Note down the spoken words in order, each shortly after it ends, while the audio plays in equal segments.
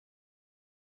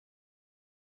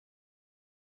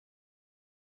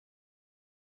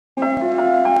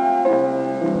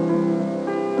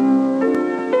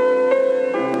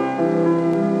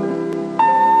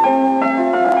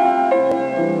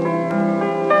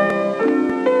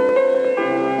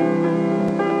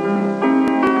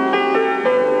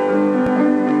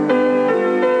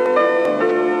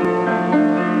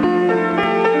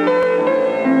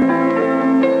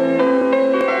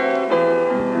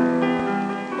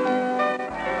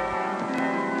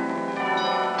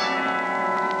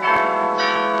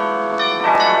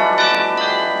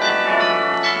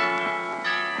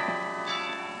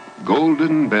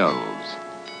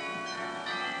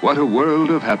what a world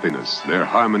of happiness their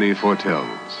harmony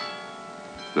foretells.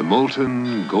 The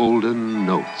molten golden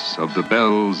notes of the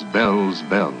bells, bells,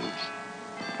 bells.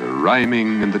 The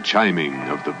rhyming and the chiming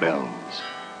of the bells.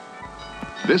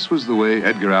 This was the way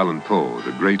Edgar Allan Poe,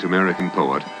 the great American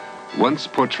poet, once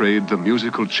portrayed the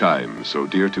musical chime so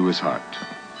dear to his heart.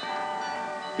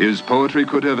 His poetry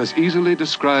could have as easily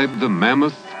described the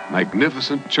mammoth,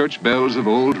 magnificent church bells of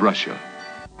old Russia.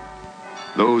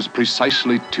 Those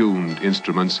precisely tuned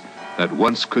instruments that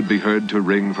once could be heard to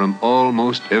ring from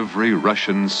almost every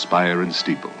Russian spire and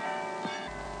steeple.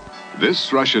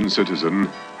 This Russian citizen,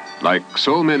 like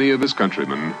so many of his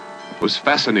countrymen, was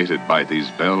fascinated by these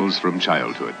bells from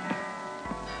childhood.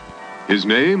 His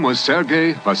name was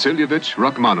Sergey Vassilievich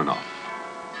Rakhmaninov.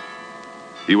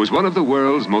 He was one of the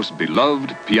world's most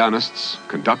beloved pianists,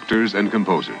 conductors, and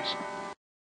composers.